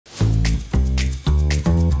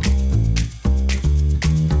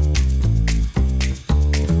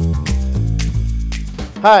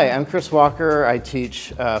Hi, I'm Chris Walker. I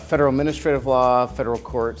teach federal administrative law, federal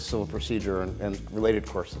courts, civil procedure, and related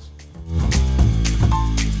courses.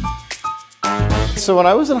 So when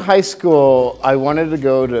I was in high school, I wanted to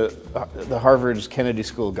go to the Harvard's Kennedy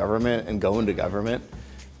School of Government and go into government.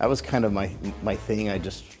 That was kind of my thing.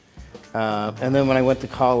 And then when I went to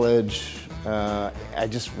college, I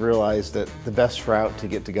just realized that the best route to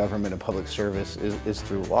get to government and public service is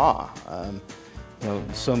through law. You know,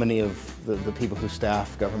 so many of the people who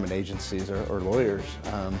staff government agencies are lawyers.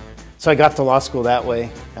 So I got to law school that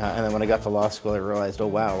way, and then when I got to law school, I realized, oh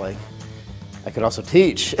wow, like I could also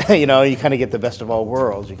teach. You know, you kind of get the bbest of all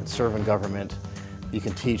worlds. You can serve in government, you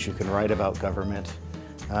can teach, you can write about government,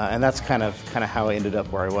 and that's kind of how I ended up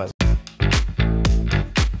where I was.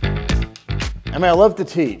 I mean, I love to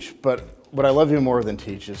teach, but what I love even more than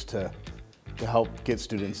teach is to help get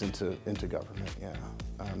students into government. Yeah,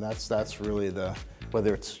 that's really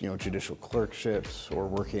whether it's judicial clerkships or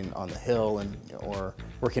working on the Hill or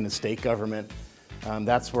working in state government.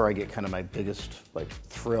 That's where I get kind of my biggest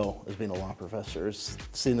thrill as being a law professor, is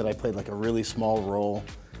seeing that I played a really small role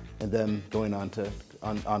and then going on to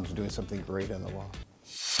doing something great in the law.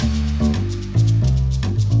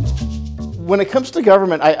 When it comes to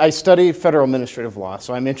government, I study federal administrative law,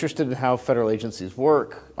 so I'm interested in how federal agencies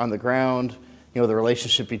work on the ground, the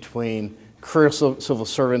relationship between career civil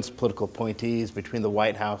servants, political appointees, between the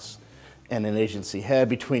White House and an agency head,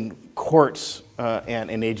 between courts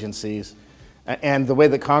and agencies, and the way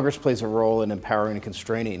that Congress plays a role in empowering and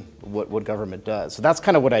constraining what government does. So that's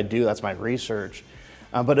kind of what I do, that's my research.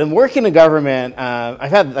 But in working in government, I've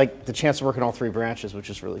had the chance to work in all three branches, which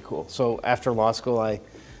is really cool. So after law school,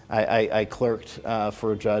 I clerked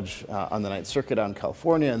for a judge on the Ninth Circuit out in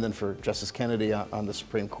California, and then for Justice Kennedy on the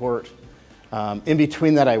Supreme Court. In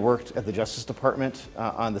between that, I worked at the Justice Department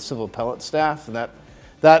on the civil appellate staff, and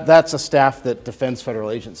that's a staff that defends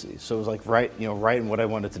federal agencies. So it was right in what I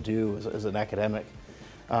wanted to do as an academic.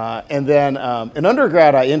 And then in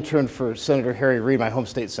undergrad, I interned for Senator Harry Reid, my home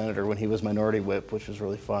state senator, when he was minority whip, which was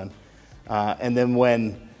really fun. And then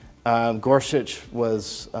when Gorsuch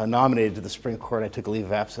was nominated to the Supreme Court, I took a leave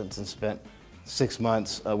of absence and spent 6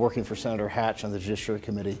 months working for Senator Hatch on the Judiciary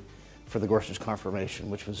Committee for the Gorsuch confirmation,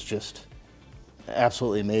 which was just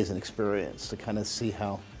absolutely amazing experience to kind of see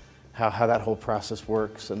how that whole process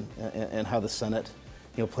works and how the Senate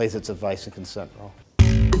plays its advice and consent role.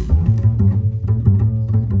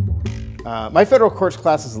 My federal courts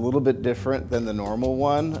class is a little bit different than the normal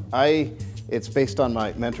one. It's based on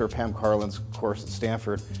my mentor Pam Carlin's course at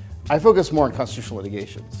Stanford. I focus more on constitutional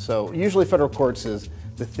litigation. So usually federal courts is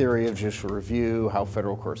the theory of judicial review, how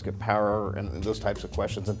federal courts get power, and those types of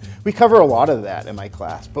questions. And we cover a lot of that in my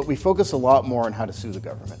class, but we focus a lot more on how to sue the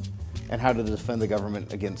government and how to defend the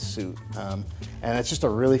government against suit. And it's just a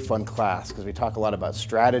really fun class because we talk a lot about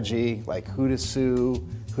strategy, like who to sue,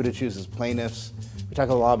 who to choose as plaintiffs. We talk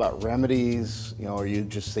a lot about remedies. Are you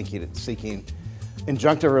just seeking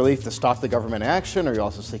injunctive relief to stop the government action, or are you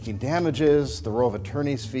also seeking damages, the role of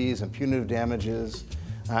attorney's fees and punitive damages?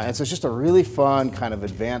 And so it's just a really fun kind of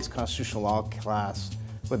advanced constitutional law class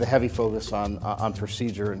with a heavy focus on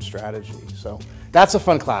procedure and strategy. So that's a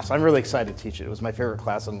fun class. I'm really excited to teach it. It was my favorite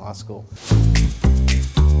class in law school.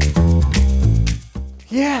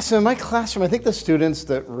 Yeah, so in my classroom, I think the students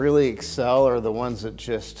that really excel are the ones that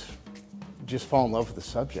just fall in love with the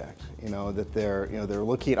subject. That they're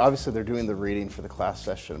looking, obviously they're doing the reading for the class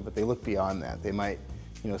session, but they look beyond that. They might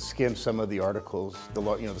skim some of the articles,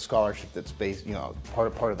 the scholarship that's based,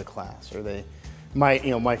 part of the class. Or they might,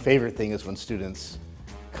 my favorite thing is when students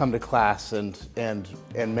come to class and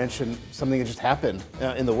mention something that just happened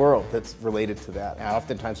in the world that's related to that. And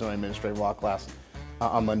oftentimes in my administrative law class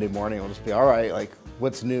on Monday morning, it'll just be, all right,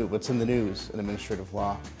 what's new, what's in the news in administrative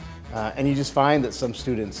law? And you just find that some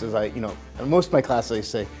students, in most of my classes, I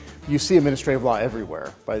say, you see administrative law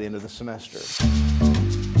everywhere by the end of the semester.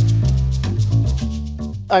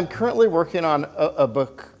 I'm currently working on a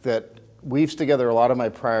book that weaves together a lot of my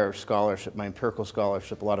prior scholarship, my empirical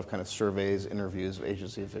scholarship, a lot of kind of surveys, interviews of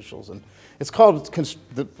agency officials. And it's called,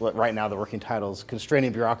 right now the working title is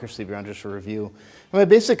Constraining Bureaucracy Beyond Judicial Review. And my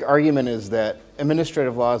basic argument is that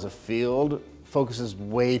administrative law as a field focuses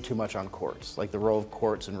way too much on courts, like the role of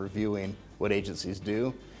courts in reviewing what agencies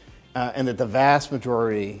do, and that the vast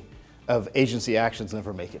majority of agency actions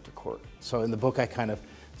never make it to court. So in the book I kind of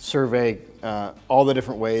survey all the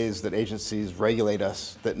different ways that agencies regulate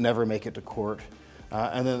us that never make it to court.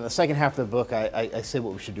 And then the second half of the book I say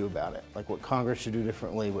what we should do about it, like what Congress should do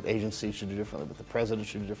differently, what agencies should do differently, what the President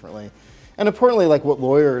should do differently, and importantly, like what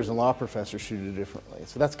lawyers and law professors should do differently.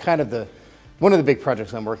 So that's kind of the One of the big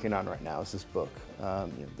projects I'm working on right now is this book.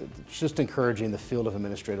 It's just encouraging the field of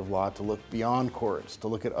administrative law to look beyond courts, to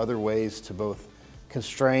look at other ways to both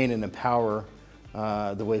constrain and empower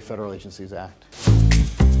the way federal agencies act.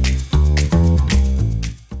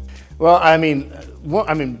 Well,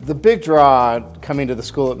 the big draw coming to the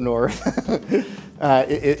school up north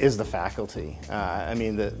is the faculty.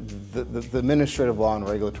 The administrative law and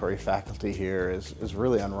regulatory faculty here is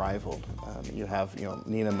really unrivaled. You have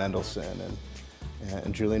Nina Mendelsohn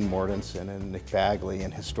and Julian Mortensen and Nick Bagley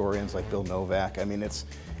and historians like Bill Novak.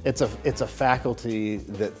 It's a faculty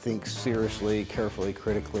that thinks seriously, carefully,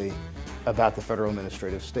 critically about the federal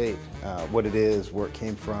administrative state, what it is, where it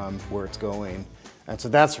came from, where it's going. And so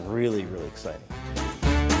that's really, really exciting.